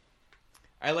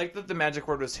 I like that the magic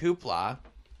word was hoopla.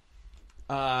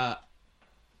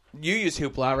 You use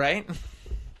Hoopla, right?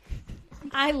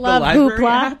 I love library Hoopla.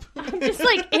 app? I'm just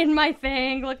like in my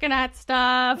thing, looking at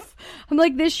stuff. I'm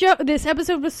like, this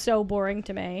episode was so boring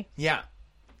to me. Yeah.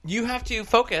 You have to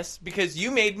focus because you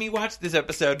made me watch this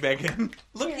episode, Megan.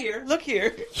 Look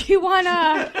here. You want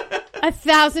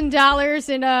 $1,000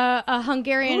 in a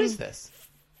Hungarian Who is this?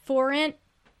 forint?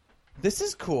 This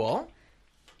is cool.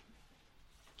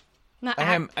 Not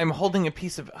I'm holding a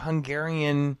piece of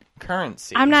Hungarian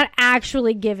currency. I'm not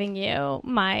actually giving you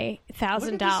my Look at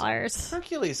this $1,000.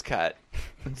 Hercules cut.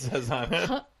 It says on it.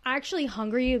 Actually,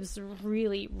 Hungary was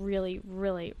really, really,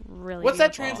 really, really. What's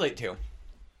that beautiful. translate to?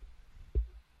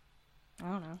 I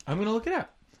don't know. I'm gonna look it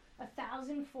up.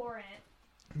 1,000 forint.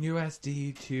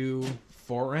 USD to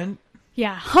forint.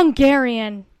 Yeah,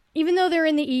 Hungarian. Even though they're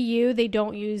in the EU, they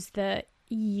don't use the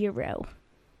euro.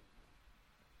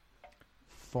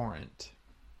 Forint.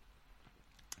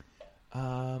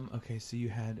 Okay, so you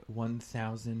had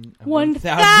 $1,000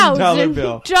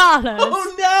 bill. $1,000.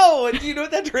 Oh no! Do you know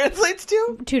what that translates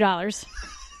to? $2.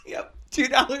 Yep,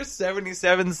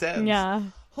 $2.77. Yeah.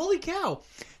 Holy cow!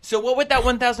 So what would that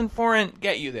 1,000 forint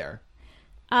get you there?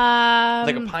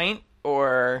 Like a pint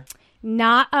or?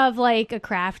 Not of like a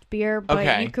craft beer, but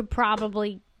Okay. you could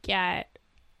probably get.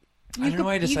 I don't know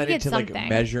why I you could decided get to like something.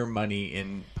 measure money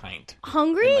in pint.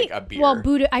 Hungary, in, like, a beer. well,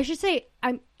 I should say,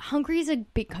 Hungary is a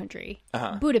big country.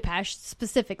 Budapest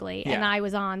specifically, and Yeah. I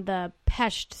was on the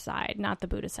Pest side, not the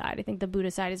Buda side. I think the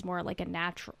Buda side is more like a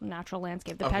natural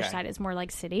landscape. The Pest Okay. side is more like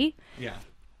city. Yeah.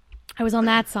 I was on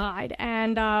that side,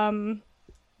 and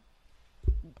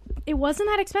it wasn't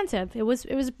that expensive. It was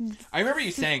I remember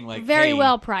you saying like very hey,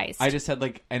 well priced. I just had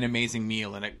like an amazing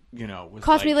meal and it was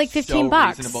Cost me, like, so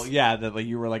 $15. reasonable. Yeah, that like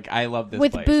you were like I love this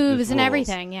with place. booze This and rules.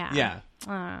 everything. Yeah, Yeah.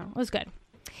 it was good.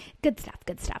 Good stuff.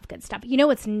 You know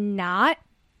what's not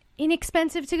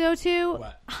inexpensive to go to?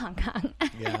 What? Hong Kong.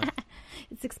 Yeah.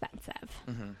 It's expensive.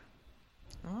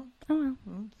 Well, Oh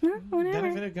well. Whatever.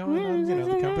 benefit of going on,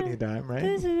 the company dime, right?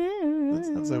 That's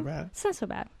not so bad. It's not so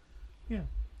bad. Yeah.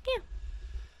 Yeah.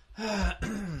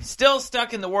 Still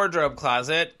stuck in the wardrobe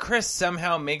closet, Chris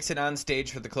somehow makes it on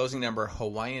stage for the closing number,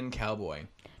 Hawaiian Cowboy.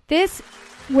 This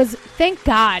was, thank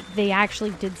God they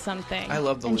actually did something. I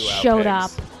love the and luau showed pigs.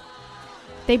 up.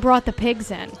 They brought the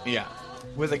pigs in. Yeah.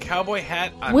 With a cowboy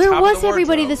hat on Where top was of the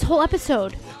everybody wardrobe. this whole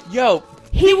episode? Yo,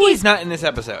 Piggy's not in this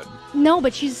episode. No,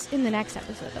 but she's in the next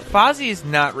episode. Fozzie's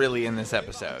not really in this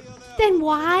episode. Then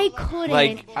why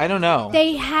couldn't I don't know.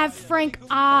 they have Frank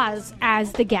Oz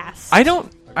as the guest?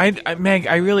 Meg,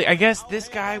 I guess this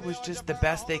guy was just the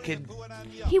best they could.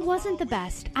 He wasn't the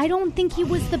best. I don't think he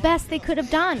was the best they could have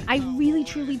done. I really,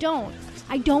 truly don't.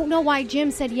 I don't know why Jim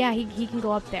said, yeah, he can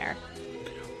go up there.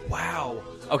 Wow.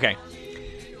 Okay.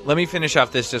 Let me finish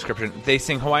off this description. They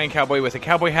sing Hawaiian Cowboy with a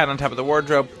cowboy hat on top of the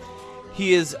wardrobe.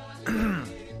 He is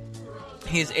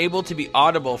able to be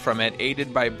audible from it,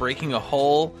 aided by breaking a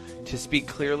hole to speak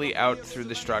clearly out through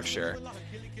the structure.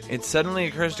 It suddenly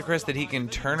occurs to Chris that he can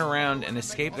turn around and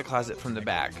escape the closet from the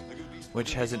back,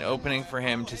 which has an opening for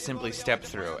him to simply step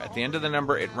through. At the end of the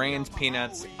number, it rains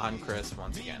peanuts on Chris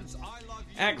once again.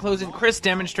 At closing, Chris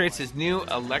demonstrates his new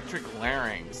electronic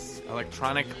larynx,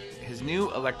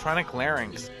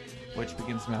 which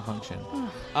begins to malfunction.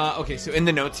 Okay, so in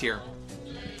the notes here,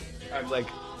 I've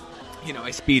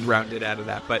I speed rounded out of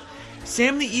that, but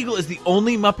Sam the Eagle is the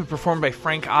only Muppet performed by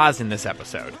Frank Oz in this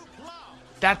episode.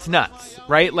 That's nuts,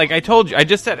 right? Like I told you, I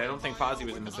just said I don't think Fozzie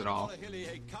was in this at all.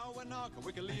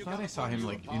 I thought I saw him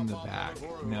in the back.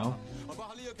 No.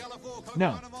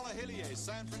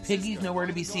 Piggy's nowhere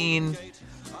to be seen.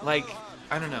 I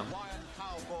don't know.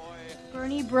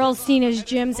 Bernie Brillstein is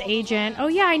Jim's agent. Oh,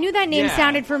 yeah, I knew that name Yeah,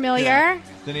 sounded familiar. yeah.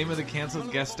 The name of the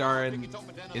canceled guest star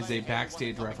is a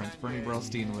backstage reference. Bernie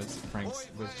Brillstein was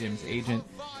Jim's agent.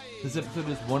 This episode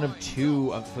is one of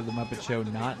two for the Muppet Show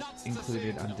not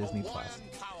included on Disney Plus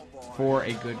for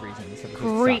a good reason. This episode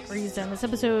Great sucks. reason. This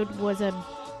episode was a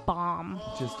bomb.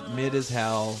 Just mid as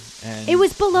hell, and It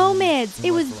was below mids.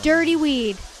 It was below. dirty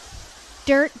weed.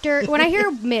 Dirt. When I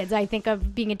hear mids, I think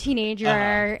of being a teenager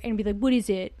and be like, what is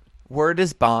it? Word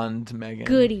is bond, Megan.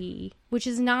 Goody. Which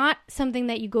is not something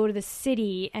that you go to the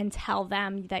city and tell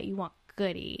them that you want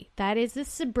goody. That is a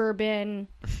suburban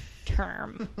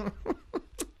term.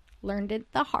 Learned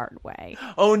it the hard way.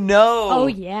 Oh no! Oh,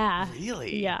 yeah.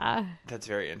 Really? Yeah. That's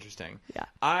very interesting. Yeah.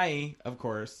 I, of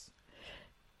course,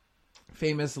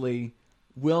 famously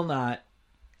would not,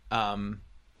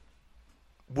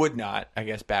 I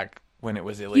guess, back when it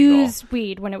was illegal. Use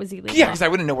weed when it was illegal. Yeah, because I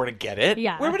wouldn't know where to get it.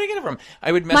 Yeah. Where would I get it from?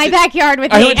 I would My message backyard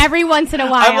with I me would- every once in a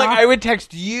while. I'm like, I would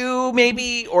text you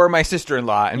maybe or my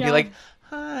sister-in-law and be Yeah. like,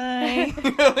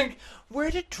 "Hi," Where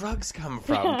did drugs come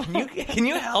from? Can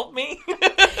you help me?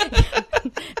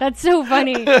 That's so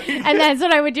funny. And that's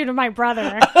what I would do to my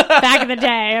brother back in the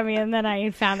day. I mean, and then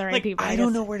I found the right people. I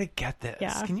don't know where to get this.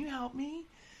 Yeah. Can you help me?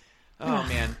 Oh,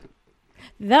 man.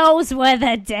 Those were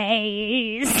the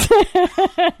days.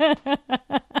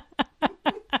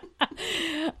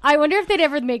 I wonder if they'd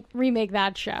ever remake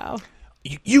that show.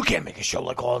 You can't make a show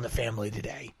like All in the Family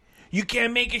today. You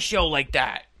can't make a show like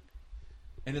that.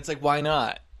 And it's like, why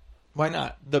not? Why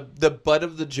not? The butt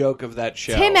of the joke of that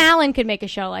show. Tim Allen could make a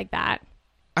show like that.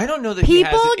 I don't know that he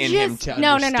has it in him to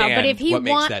no. understand But if he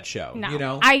makes that show. No, you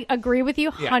know? I agree with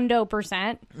you, Yeah. 100%.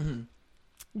 Mm-hmm.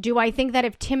 Do I think that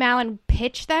if Tim Allen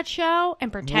pitched that show and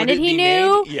Would pretended it he be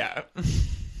knew, made? Yeah.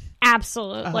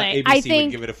 absolutely, ABC I would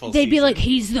think give it a full they'd be season. like,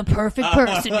 he's the perfect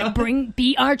person to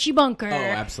beat Archie Bunker. Oh,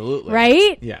 absolutely.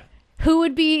 Right? Yeah. Who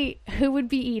would be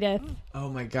Edith? Oh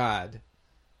my God.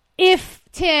 If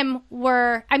Tim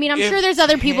were, I mean, I'm If sure there's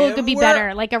other people who Tim could be were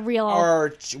better, like a real,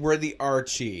 We're the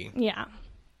Archie. yeah.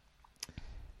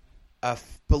 A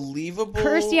believable.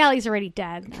 Kirstie Alley's already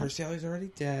dead. Kirstie Alley's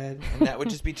already dead, and that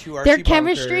would just be two Archie Their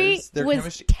chemistry bunkers. Their was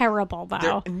chemistry- terrible,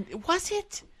 though. Was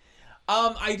it?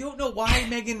 I don't know why,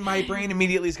 Megan. My brain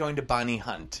immediately is going to Bonnie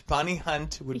Hunt. Bonnie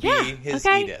Hunt would Yeah, be his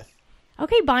okay. Edith.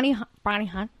 Okay, Bonnie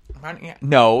Hunt.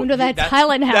 No, No, that's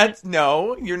Helen Hunt.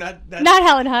 No, you're not. That's Not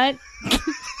Helen Hunt.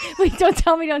 Wait, don't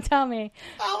tell me.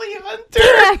 Holly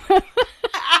Hunter.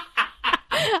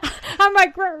 I'm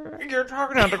like, You're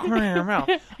talking out the corner of your mouth.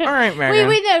 All right, Megan.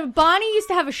 wait. No, Bonnie used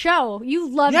to have a show. You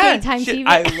love daytime shit, TV.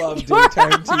 I love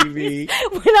daytime TV.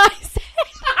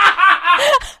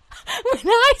 When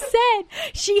I said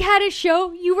she had a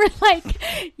show, you were like,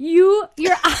 your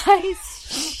eyes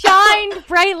shined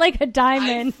bright like a I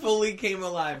diamond. fully came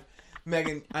alive.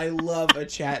 Megan, I love a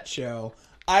chat show.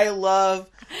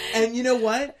 And you know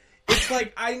what? It's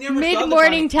like I never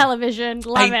Mid-morning television.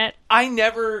 Love it. I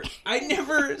never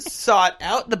sought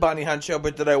out the Bonnie Hunt show,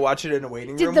 but did I watch it in a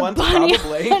waiting Did room the once? Bonnie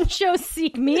Probably. Hunt show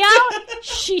seek me out?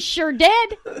 She sure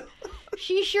did.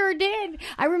 She sure did.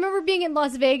 I remember being in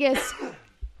Las Vegas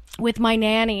with my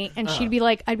nanny, and I'd be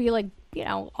like,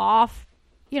 off,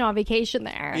 on vacation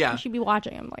there. Yeah. And she'd be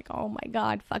watching. I'm like, oh my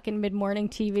God, fucking mid-morning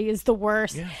TV is the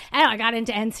worst. Yeah. And I got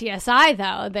into NCSI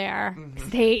though there.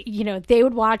 Mm-hmm. They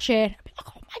would watch it. I'd be like,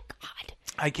 oh my God,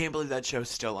 I can't believe that show's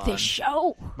still on. this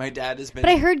show. My dad has been.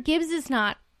 But I heard Gibbs is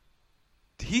not.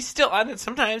 He's still on it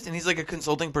sometimes, and he's like a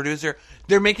consulting producer.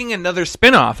 They're making another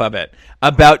spin-off of it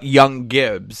about young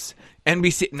Gibbs.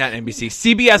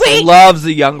 CBS loves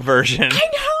the young version. I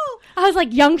know. I was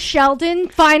like, Young Sheldon,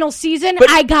 final season.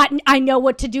 I know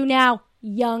what to do now.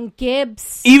 Young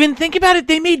Gibbs. Even think about it.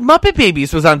 They made Muppet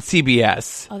Babies was on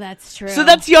CBS. Oh, that's true. So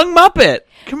that's Young Muppet.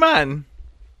 Come on.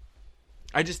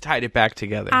 I just tied it back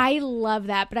together. I love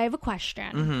that, but I have a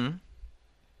question. Mm-hmm.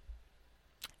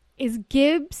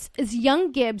 Is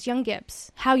young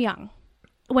Gibbs, how young?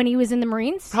 When he was in the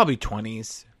Marines? Probably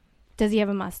 20s. Does he have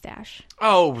a mustache?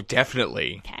 Oh,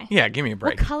 definitely. Okay. Yeah, give me a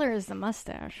break. What color is the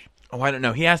mustache? Oh, I don't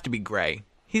know. He has to be gray.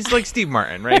 He's like Steve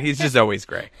Martin, right? He's just always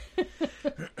gray.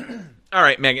 All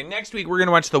right, Megan. Next week, we're going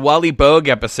to watch the Wally Bogue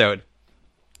episode.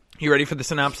 You ready for the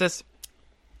synopsis?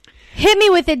 Hit me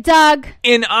with it, Doug.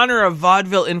 In honor of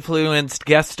vaudeville-influenced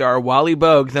guest star Wally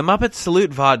Bogue, the Muppets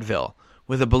salute vaudeville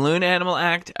with a balloon animal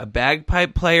act, a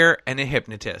bagpipe player, and a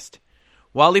hypnotist.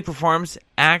 Wally performs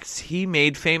acts he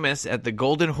made famous at the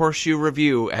Golden Horseshoe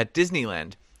Revue at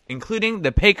Disneyland, including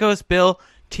the Pecos Bill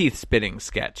teeth-spitting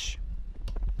sketch.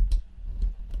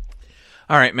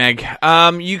 All right, Meg.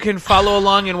 You can follow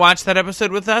along and watch that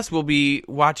episode with us. We'll be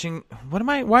watching. What am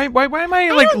I? Why am I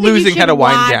like losing how to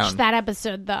wind down? Watch that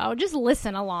episode though. Just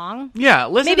listen along. Yeah,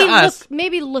 listen to us.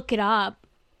 Maybe look it up,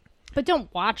 but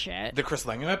don't watch it. The Chris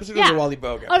Langham episode Yeah. or the Wally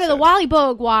Bogue episode? Oh no, the Wally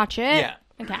Bogue. Watch it. Yeah.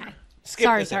 Okay.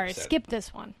 Skip this Sorry. episode. Skip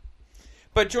this one.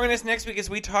 But join us next week as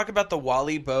we talk about the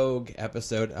Wally Bogue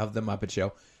episode of The Muppet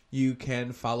Show. You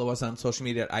can follow us on social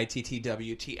media at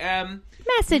ITTWTM.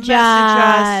 Message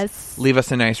us. Leave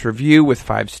us a nice review with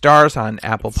 5 stars on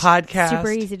Apple Podcasts.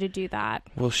 Super easy to do that.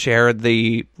 We'll share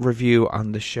the review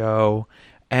on the show.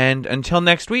 And until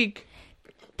next week.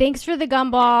 Thanks for the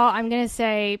gumball. I'm going to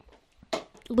say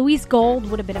Louise Gold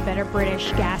would have been a better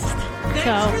British guest.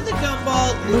 Thanks for the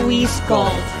gumball, Louise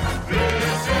Gold.